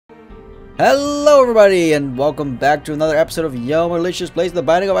Hello everybody and welcome back to another episode of Yo Malicious Plays The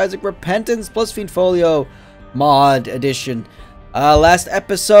Binding of Isaac Repentance plus Fiendfolio mod edition. Last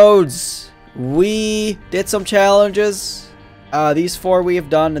episodes we did some challenges. These 4 we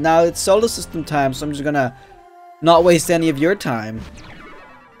have done, and now it's solar system time, so I'm just gonna not waste any of your time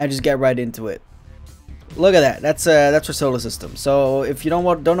and just get right into it. Look at that. That's for solar system. So if you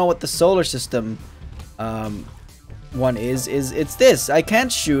don't know what the solar system one is it's this. I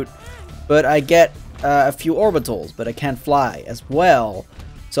can't shoot, but I get a few orbitals, but I can't fly as well.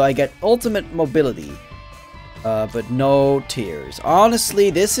 So I get ultimate mobility, but no tears. Honestly,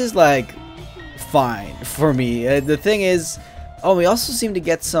 this is like fine for me. The thing is, oh, we also seem to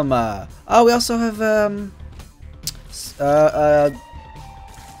get some. Oh, we also have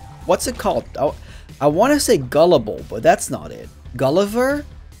what's it called? Oh, I want to say gullible, but that's not it. Gulliver?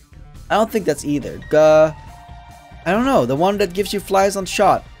 I don't think that's either. I don't know. The one that gives you flies on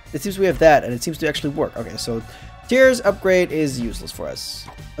shot. It seems we have that, and it seems to actually work. Okay, so tears upgrade is useless for us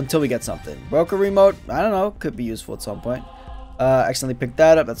until we get something. Broker remote, I don't know, could be useful at some point. Accidentally picked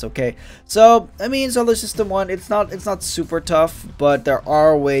that up. That's okay. So I mean, solar system 1, it's not super tough, but there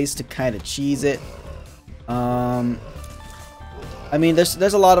are ways to kind of cheese it. I mean, there's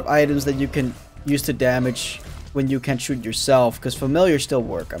a lot of items that you can use to damage when you can't shoot yourself, because familiar still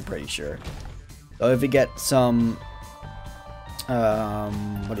work, I'm pretty sure. So if you get some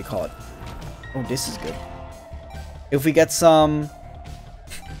what do you call it? Oh, this is good. If we get some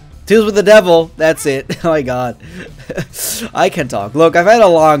deals with the devil, that's it. Oh my god. I can talk. Look, I've had a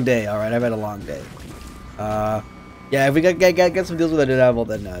long day. Alright, I've had a long day. Yeah, if we get some deals with the devil,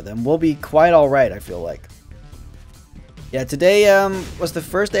 then we'll be quite alright, I feel like. Yeah, today was the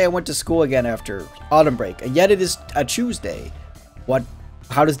first day I went to school again after autumn break, and yet it is a Tuesday.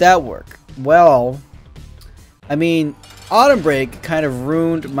 How does that work? Well, I mean, autumn break kind of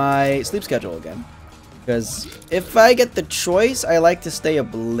ruined my sleep schedule again, because if I get the choice, I like to stay up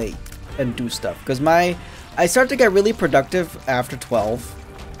late and do stuff, because I start to get really productive after 12,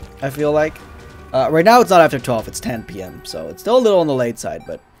 I feel like. Right now it's not after 12, it's 10 p.m, so it's still a little on the late side,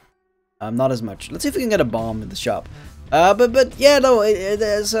 but not as much. Let's see if we can get a bomb in the shop. But yeah, no,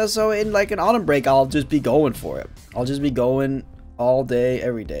 so in like an autumn break, I'll just be going for it. I'll just be going all day,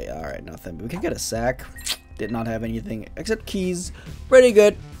 every day. Alright, nothing, but we can get a sack. Did not have anything except keys. Pretty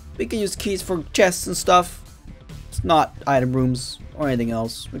good. We can use keys for chests and stuff. It's not item rooms or anything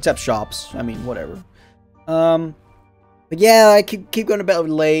else except shops. I mean, whatever. But yeah, I keep going to bed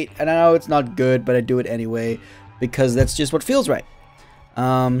late, and I know it's not good, but I do it anyway because that's just what feels right.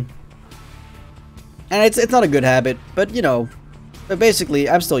 And it's not a good habit, but you know, basically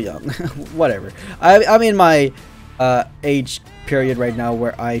I'm still young. Whatever. I'm in my age period right now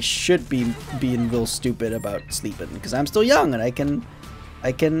where I should be being real stupid about sleeping, because I'm still young and I can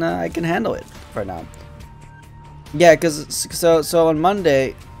handle it for now. Yeah, because so on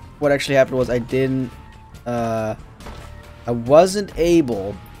Monday, what actually happened was I wasn't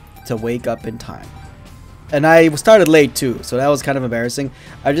able to wake up in time, and I started late too, so that was kind of embarrassing.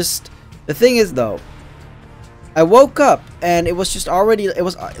 The thing is though, I woke up and it was just already, it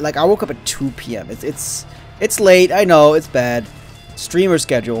was like I woke up at 2 p.m. It's late, I know, it's bad. Streamer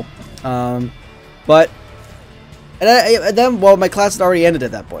schedule. But then my class had already ended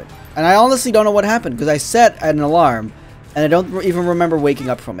at that point. And I honestly don't know what happened, because I set an alarm and I don't even remember waking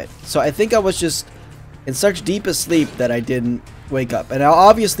up from it. So I think I was just in such deep a sleep that I didn't wake up. And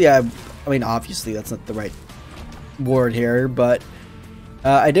obviously I mean obviously that's not the right word here, but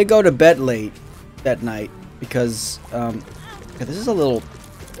I did go to bed late that night because this is a little.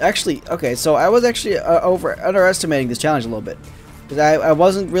 Actually, okay, so I was actually underestimating this challenge a little bit, because I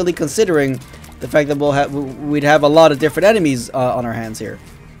wasn't really considering the fact that we'd have a lot of different enemies on our hands here.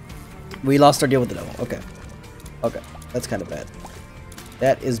 We lost our deal with the devil. Okay, that's kind of bad.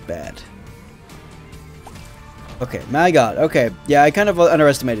 That is bad. Okay, my god. Okay, yeah, I kind of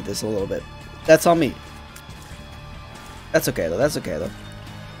underestimated this a little bit. That's on me. That's okay though.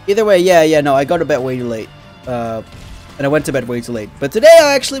 Either way, yeah, no, I go to bed way too late. And I went to bed way too late. But today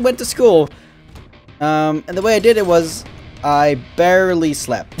I actually went to school. And the way I did it was I barely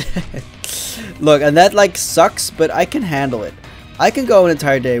slept. Look, and that like sucks, but I can handle it. I can go an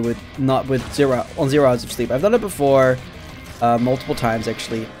entire day with 0 hours of sleep. I've done it before, multiple times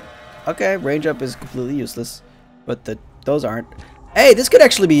actually. Okay, range up is completely useless, but those aren't. Hey, this could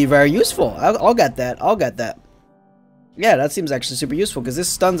actually be very useful. I'll get that. Yeah, that seems actually super useful, because this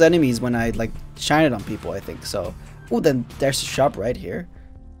stuns enemies when I like shine it on people, I think. So, oh, then there's a shop right here.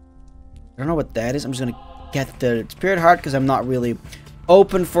 I don't know what that is. I'm just gonna get the spirit heart, because I'm not really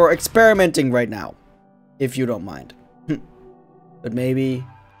open for experimenting right now, if you don't mind. But maybe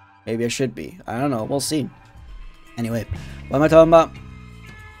Maybe I should be. I don't know. We'll see. Anyway, what am I talking about?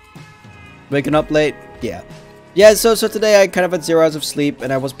 Waking up late? Yeah. Yeah, so today I kind of had 0 hours of sleep,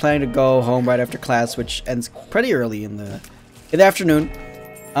 and I was planning to go home right after class, which ends pretty early in the afternoon.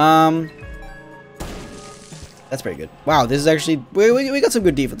 That's pretty good. Wow, this is actually... We got some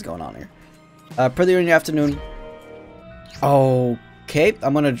good defense going on here. Pretty early in the afternoon. Okay,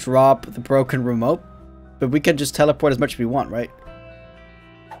 I'm gonna drop the broken remote. But we can just teleport as much as we want, right?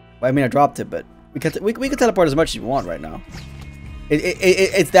 Well, I mean, I dropped it, but we can teleport as much as we want right now.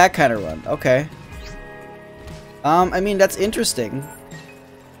 It's that kind of run. Okay. I mean, that's interesting.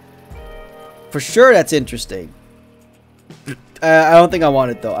 For sure, that's interesting. I don't think I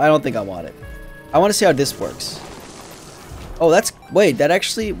want it, though. I don't think I want it. I want to see how this works. Oh, that's... Wait, that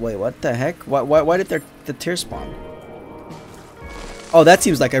actually... Wait, what the heck? Why did the tear spawn? Oh, that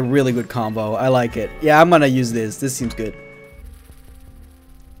seems like a really good combo. I like it. Yeah, I'm gonna use this. This seems good.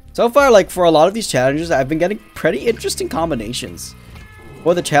 So far, like, for a lot of these challenges, I've been getting pretty interesting combinations.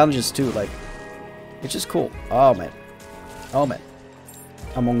 Or the challenges, too. Like, it's just cool. Oh, man. Oh, man.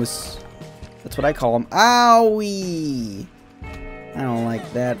 Among Us. That's what I call them. Owie! I don't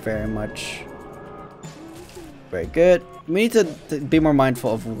like that very much. Very good. We need to be more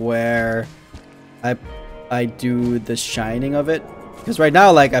mindful of where I do the shining of it. Because right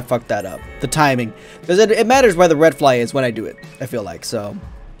now, like, I fucked that up. The timing. Because it matters where the red fly is when I do it, I feel like. So,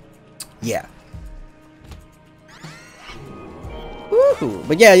 yeah. Woohoo.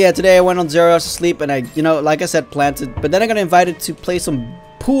 But yeah, today I went on 0 hours of sleep. And I, you know, like I said, planted. But then I got invited to play some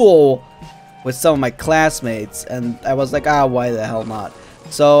pool with some of my classmates. And I was like, why the hell not?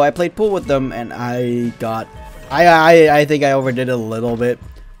 So I played pool with them. And I got... I think I overdid it a little bit.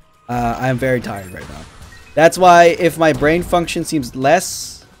 I'm very tired right now. That's why if my brain function seems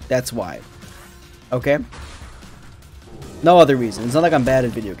less, that's why. Okay? No other reason. It's not like I'm bad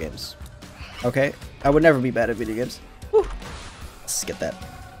at video games. Okay? I would never be bad at video games. Whew. Let's get that.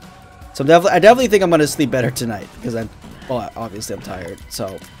 So I definitely think I'm going to sleep better tonight. Because well, obviously I'm tired.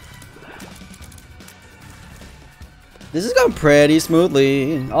 So. This is going pretty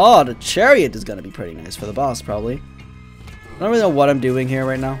smoothly. Oh, the chariot is going to be pretty nice for the boss, probably. I don't really know what I'm doing here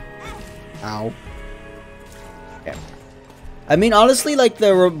right now. Ow. Okay. I mean, honestly, like,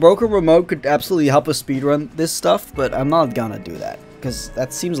 the broken remote could absolutely help us speedrun this stuff, but I'm not gonna do that. Because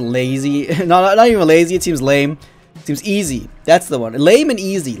that seems lazy. not even lazy, it seems lame. It seems easy. That's the one. Lame and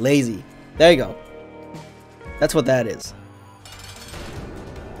easy. Lazy. There you go. That's what that is.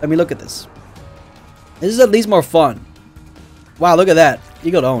 I mean, look at this. This is at least more fun. Wow, look at that. You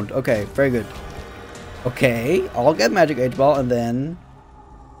got owned. Okay, very good. Okay, I'll get Magic 8 Ball, and then...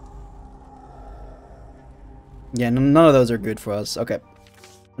 Yeah, none of those are good for us. Okay.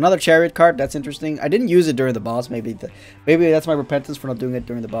 Another chariot card. That's interesting. I didn't use it during the boss. Maybe that's my repentance for not doing it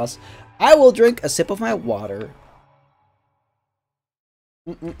during the boss. I will drink a sip of my water.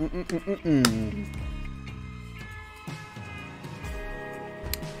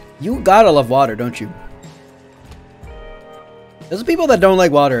 You gotta love water, don't you? There's people that don't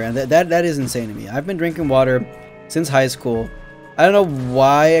like water, and that is insane to me. I've been drinking water since high school. I don't know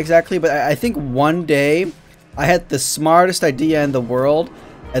why exactly, but I think one day I had the smartest idea in the world,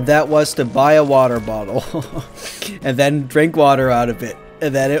 and that was to buy a water bottle and then drink water out of it.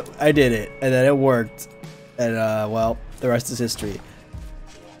 And then I did it, and then it worked. And well, the rest is history.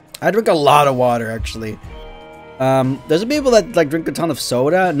 I drink a lot of water, actually. There's people that like drink a ton of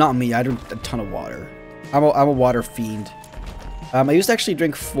soda. Not me. I drink a ton of water. I'm a water fiend. I used to actually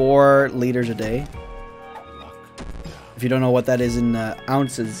drink 4 liters a day. If you don't know what that is in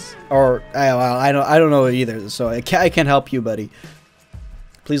ounces, or I don't know it either, so I can't help you, buddy.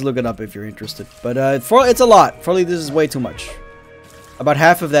 Please look it up if you're interested. But it's a lot. 4 liters is way too much. About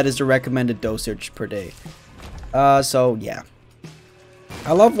half of that is the recommended dosage per day. So yeah,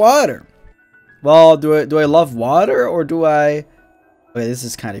 I love water. Well, do I love water, or do I? Wait, this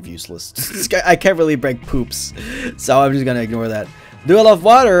is kind of useless. I can't really break poops, so I'm just gonna ignore that. Do I love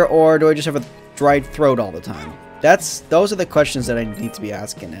water, or do I just have a dried throat all the time? Those are the questions that I need to be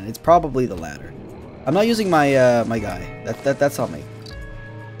asking, and it's probably the latter. I'm not using my my guy. That's on me.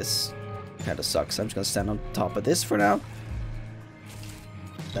 This kind of sucks. I'm just gonna stand on top of this for now.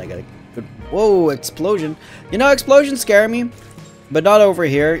 I got a good... Whoa, explosion. You know, explosions scare me, but not over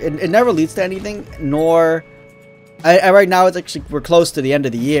here. It never leads to anything, nor... right now, it's actually... We're close to the end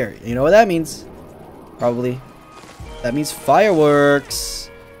of the year. You know what that means? Probably. That means fireworks.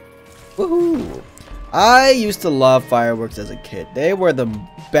 Woohoo. I used to love fireworks as a kid. They were the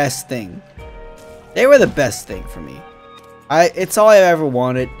best thing. They were the best thing for me. It's all I ever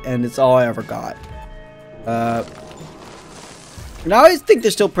wanted, and it's all I ever got. And I always think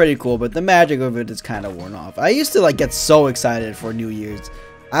they're still pretty cool, but the magic of it is kind of worn off. I used to like get so excited for New Year's.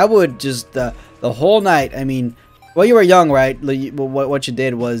 I would just the whole night. I mean, well, you were young, right? What you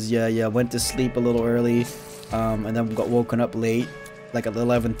did was you went to sleep a little early, and then got woken up late, like at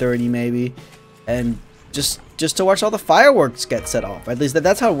 11:30 maybe, and just to watch all the fireworks get set off. At least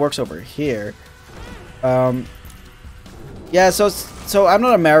that's how it works over here. Yeah. So I'm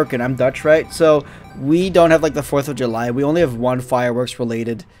not American. I'm Dutch, right? So we don't have like the 4th of July. We only have one fireworks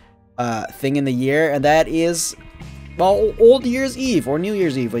related thing in the year, and that is, well, Old Year's Eve or New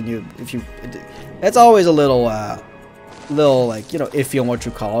Year's Eve. It's always a little like, you know, iffy on what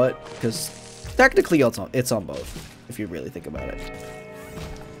you call it, because technically it's on both if you really think about it.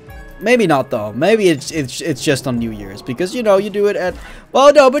 Maybe not though. Maybe it's just on New Year's, because you know you do it at,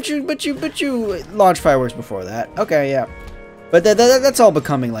 well, no, but you launch fireworks before that. Okay, yeah. But that's all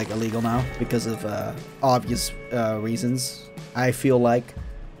becoming like illegal now because of obvious reasons. I feel like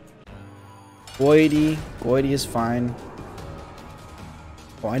Goity is fine.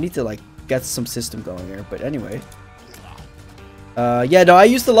 Oh, I need to like get some system going here. But anyway, yeah, no, I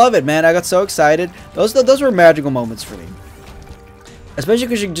used to love it, man. I got so excited. Those were magical moments for me, especially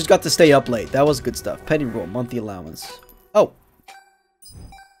because you just got to stay up late. That was good stuff. Penny roll, monthly allowance. Oh,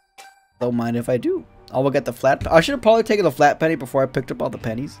 don't mind if I do. I will get the flat. I should have probably taken the flat penny before I picked up all the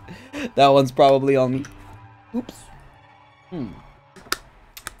pennies. That one's probably on me. Oops.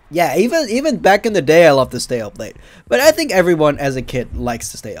 Yeah, even back in the day, I loved to stay up late. But I think everyone as a kid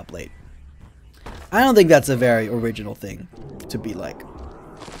likes to stay up late. I don't think that's a very original thing to be like.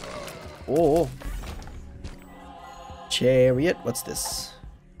 Oh. Chariot. What's this?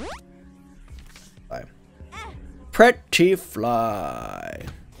 Fly. Pretty fly.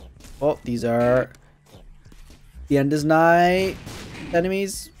 Oh, these are... The end is nigh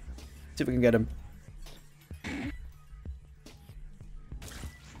enemies. See if we can get him.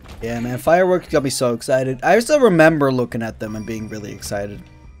 Yeah, man, fireworks got me so excited. I still remember looking at them and being really excited.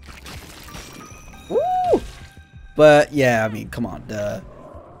 Woo! But yeah, I mean, come on, duh.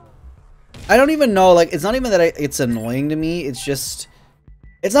 I don't even know. Like, it's not even that it's annoying to me. It's just,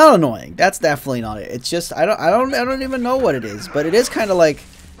 it's not annoying. That's definitely not it. It's just I don't even know what it is. But it is kind of like.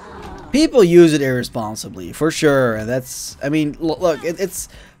 People use it irresponsibly, for sure, and that's, I mean, look, it's,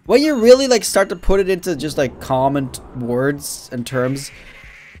 when you really, like, start to put it into just, like, common words and terms,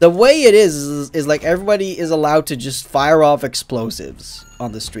 the way it is like, everybody is allowed to just fire off explosives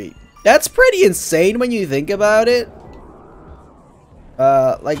on the street. That's pretty insane when you think about it.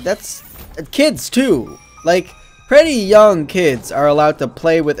 Like, that's, kids, too. Like, pretty young kids are allowed to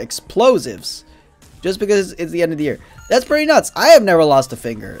play with explosives, just because it's the end of the year. That's pretty nuts. I have never lost a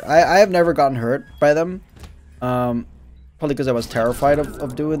finger. I have never gotten hurt by them. Probably because I was terrified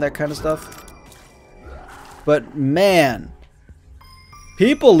of doing that kind of stuff. But man,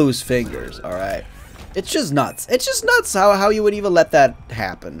 people lose fingers, alright? It's just nuts. It's just nuts how you would even let that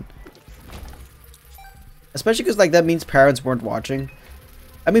happen. Especially because like that means parents weren't watching.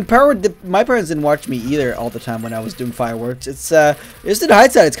 I mean, my parents didn't watch me either all the time when I was doing fireworks. It's just in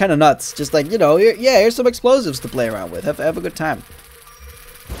hindsight, it's kind of nuts. Just like, you know, yeah, here's some explosives to play around with. Have a good time.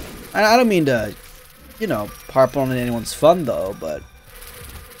 I don't mean to, you know, harp on anyone's fun though, but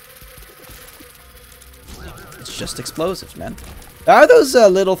it's just explosives, man. Are those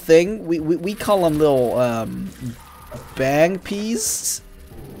little thing? We call them little bang peas.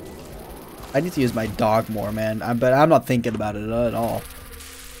 I need to use my dog more, man. But I'm not thinking about it at all.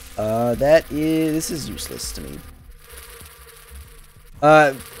 This is useless to me.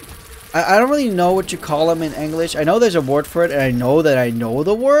 I don't really know what you call them in English. I know there's a word for it, and I know that I know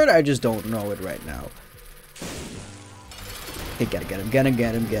the word. I just don't know it right now. Okay, get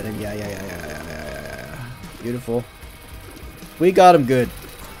him. Yeah. Beautiful. We got him good.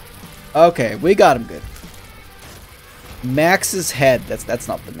 Okay, we got him good. Max's head. That's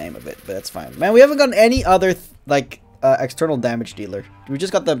not the name of it, but that's fine. Man, we haven't gotten any other external damage dealer. We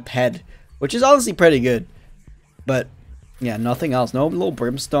just got the head, which is honestly pretty good. But yeah, nothing else. No little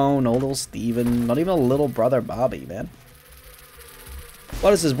Brimstone, no little Steven, not even a little brother Bobby, man.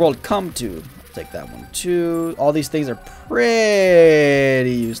 What does this world come to? I'll take that one too. All these things are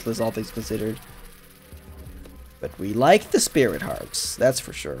pretty useless, all things considered. But we like the spirit hearts, that's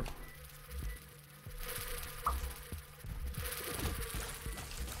for sure.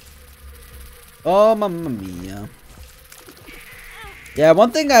 Oh, mamma mia. Yeah,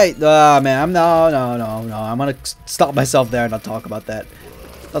 one thing man, no, I'm gonna stop myself there and not talk about that.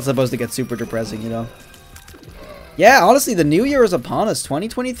 Not supposed to get super depressing, you know. Yeah, honestly, the new year is upon us.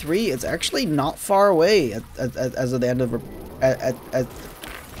 2023, it's actually not far away as of the end of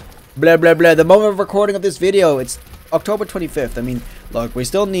blah blah blah. The moment of recording of this video, it's October 25th. I mean, look, we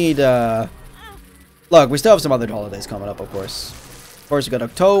still need, look, we still have some other holidays coming up, of course. Of course, we got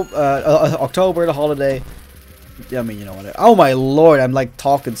October, the holiday. I mean, you know what? Oh my lord, I'm like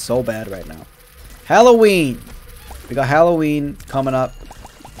talking so bad right now. Halloween. We got Halloween coming up.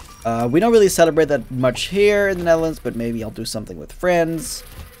 We don't really celebrate that much here in the Netherlands, but maybe I'll do something with friends.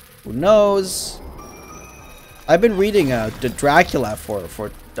 Who knows? I've been reading the Dracula for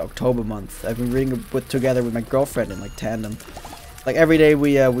the October month. I've been reading it together with my girlfriend in like tandem. Like every day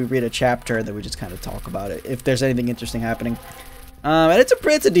we read a chapter and then we just kind of talk about it if there's anything interesting happening. And it's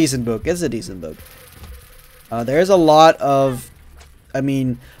a decent book. It's a decent book. There's a lot of, I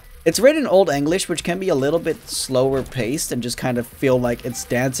mean, it's written in Old English, which can be a little bit slower paced and just kind of feel like it's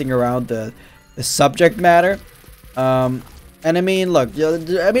dancing around the subject matter. And I mean, look, I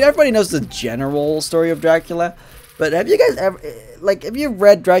mean, everybody knows the general story of Dracula, but have you guys ever, like, have you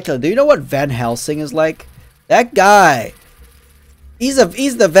read Dracula? Do you know what Van Helsing is like? That guy, he's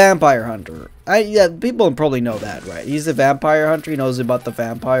the vampire hunter. Yeah, people probably know that, right? He's the vampire hunter. He knows about the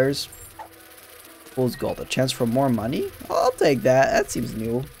vampires. Fool's gold, a chance for more money? I'll take that. That seems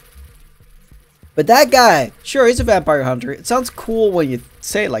new. But that guy, sure, he's a vampire hunter. It sounds cool when you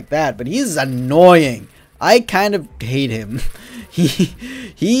say it like that, but he's annoying. I kind of hate him. He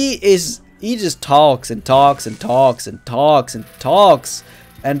just talks and talks and talks and talks and talks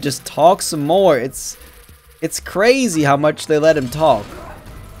and just talks some more. It's crazy how much they let him talk.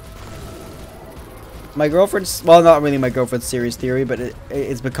 My girlfriend's, well, not really my girlfriend's serious theory, but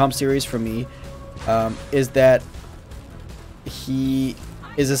it's become serious for me. Is that he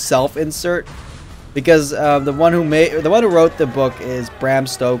is a self-insert because the one who wrote the book is Bram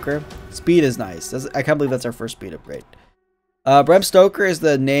Stoker. Speed is nice. I can't believe that's our first speed upgrade. Bram Stoker is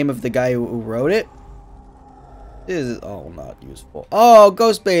the name of the guy who wrote it. This is not useful. Oh,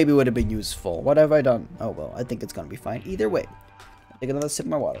 Ghost Baby would have been useful. What have I done? Oh well, I think it's gonna be fine either way. I'll take another sip of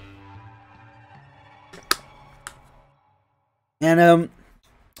my water. And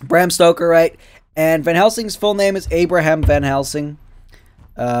Bram Stoker, right? And Van Helsing's full name is Abraham Van Helsing.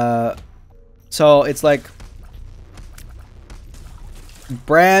 So it's like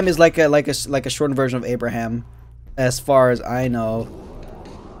Bram is like a shortened version of Abraham, as far as I know.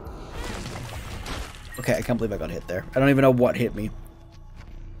 Okay, I can't believe I got hit there. I don't even know what hit me.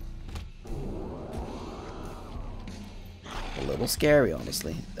 A little scary,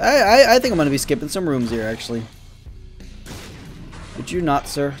 honestly. I think I'm gonna be skipping some rooms here, actually. Could you not,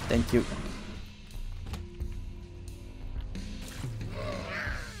 sir? Thank you.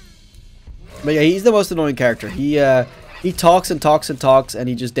 But yeah, he's the most annoying character. He talks and talks and talks, and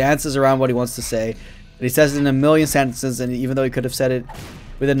he just dances around what he wants to say. And he says it in a million sentences, and even though he could have said it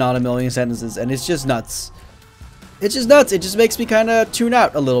within not a million sentences, and it's just nuts. It's just nuts. It just makes me kind of tune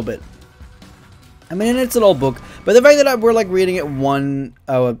out a little bit. I mean, it's an old book, but the fact that we're like reading it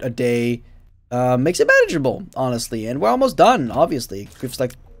a day makes it manageable, honestly. And we're almost done, obviously. It's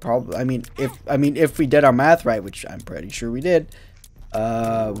like probably. I mean, if we did our math right, which I'm pretty sure we did.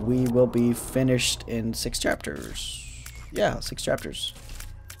 We will be finished in 6 chapters. Yeah, 6 chapters.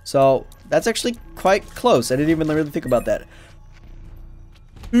 So that's actually quite close. I didn't even really think about that.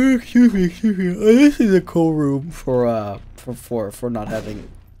 Excuse me. This is a cool room for not having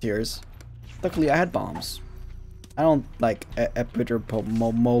tears. Luckily, I had bombs. I don't like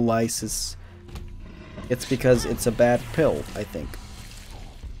epidermolysis. It's because it's a bad pill, I think.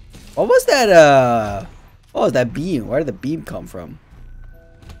 What was that? What was that beam? Where did the beam come from?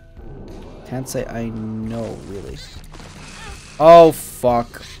 Can't say I know, really. Oh,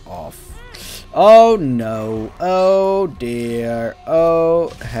 fuck off. Oh, no. Oh, dear. Oh,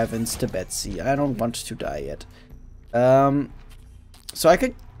 heavens to Betsy. I don't want to die yet. So I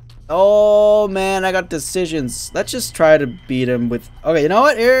could... Oh, man, I got decisions. Let's just try to beat him with... Okay, you know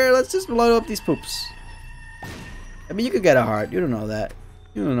what? Here, let's just blow up these poops. I mean, you could get a heart. You don't know that.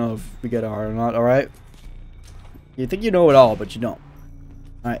 You don't know if we get a heart or not, alright? You think you know it all, but you don't.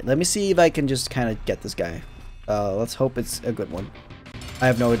 Alright, let me see if I can just kind of get this guy. Let's hope it's a good one. I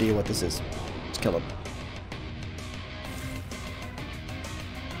have no idea what this is. Let's kill him.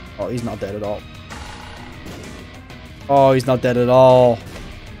 Oh, he's not dead at all. Oh, he's not dead at all.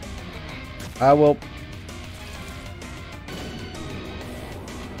 I will...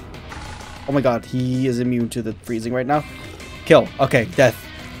 Oh my god, he is immune to the freezing right now. Kill. Okay, death.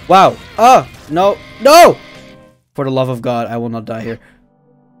 Wow. Ah! No. No! For the love of God, I will not die here.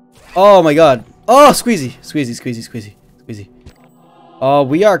 Oh my god. Oh, squeezy. Squeezy, squeezy, squeezy, squeezy. Oh,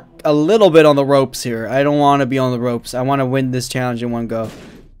 we are a little bit on the ropes here. I don't want to be on the ropes. I want to win this challenge in one go.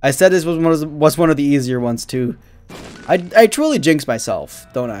 I said this was one of the easier ones, too. I truly jinx myself,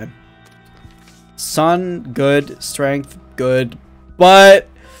 don't I? Sun, good. Strength, good. But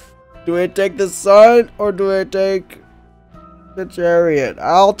do I take the sun or do I take the chariot?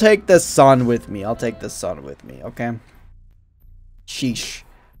 I'll take the sun with me. I'll take the sun with me, okay? Sheesh.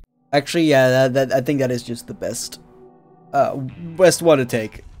 Actually, yeah, I think that is just the best one to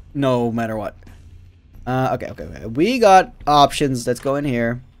take, no matter what. Okay. We got options. Let's go in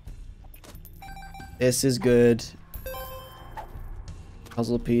here. This is good.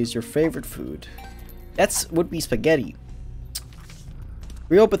 Puzzle piece, your favorite food. Would be spaghetti.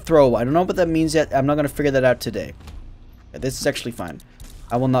 Reopen throw. I don't know what that means yet. I'm not gonna figure that out today. Okay, this is actually fine.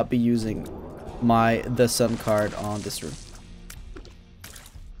 I will not be using the sun card on this room.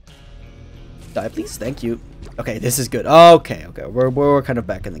 Die, please. Thank you. Okay, this is good. Okay. We're kind of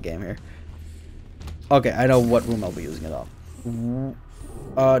back in the game here. Okay, I know what room I'll be using it on.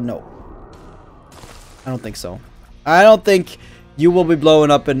 No. I don't think so. I don't think you will be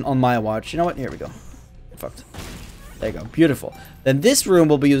blowing up on my watch. You know what? Here we go. Fucked. There you go. Beautiful. Then this room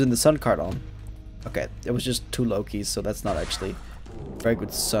will be using the sun card on. Okay, it was just 2 Lokis, so that's not actually very good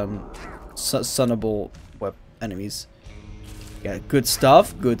sunnable enemies. Yeah, good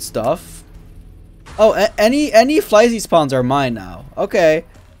stuff. Good stuff. Oh, any fliesy spawns are mine now. Okay.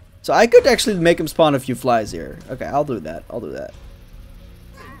 So I could actually make him spawn a few flies here. Okay, I'll do that. I'll do that.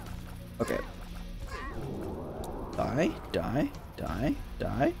 Okay. Die.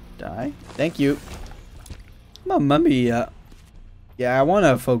 Thank you. Mamma mia. Yeah, I want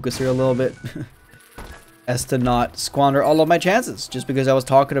to focus here a little bit. As to not squander all of my chances. Just because I was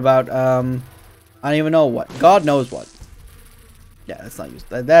talking about, I don't even know what. God knows what. Yeah,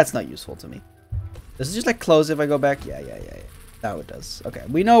 that's not useful to me. Does it just like close if I go back? Yeah. Now it does. Okay,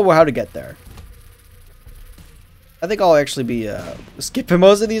 we know how to get there. I think I'll actually be skipping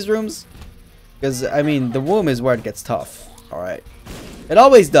most of these rooms. Because, I mean, the womb is where it gets tough. Alright. It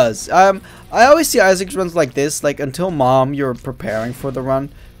always does. I always see Isaac's runs like this. Like, until mom, you're preparing for the run.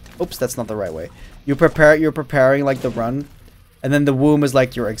 Oops, that's not the right way. You're preparing, like, the run. And then the womb is,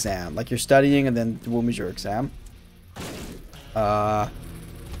 like, your exam. Like, you're studying, and then the womb is your exam. And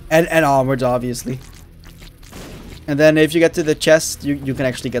onwards, obviously. And then if you get to the chest, you can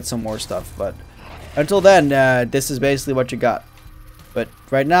actually get some more stuff. But until then, this is basically what you got. But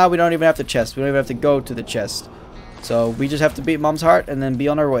right now, we don't even have the chest. We don't even have to go to the chest. So we just have to beat mom's heart and then be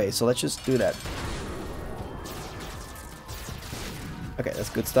on our way. So let's just do that. Okay, that's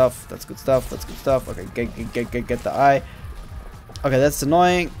good stuff. That's good stuff. That's good stuff. Okay, get the eye. Okay, that's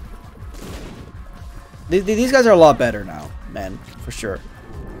annoying. These guys are a lot better now, man, for sure.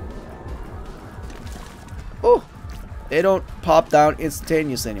 Oh, they don't pop down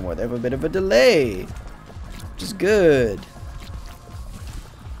instantaneously anymore. They have a bit of a delay, which is good.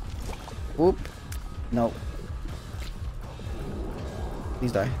 Whoop. No.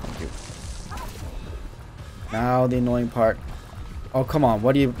 Please die. Thank you. Now the annoying part. Oh, come on.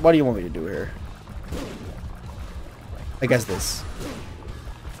 What do you want me to do here? I guess this.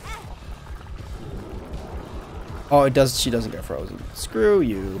 Oh, it does. She doesn't get frozen. Screw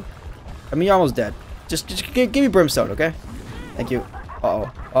you. I mean, you're almost dead. Just give me brimstone, okay? Thank you.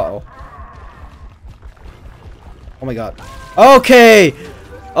 Uh-oh. Uh-oh. Oh my god. Okay!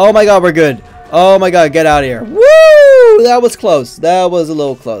 Oh my god, we're good. Oh my god, get out of here. Woo! That was close. That was a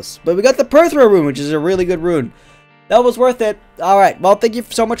little close. But we got the Perthra rune, which is a really good rune. That was worth it. Alright, well, thank you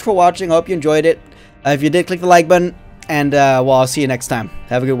so much for watching. I hope you enjoyed it. If you did, click the like button. And, well, I'll see you next time.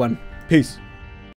 Have a good one. Peace.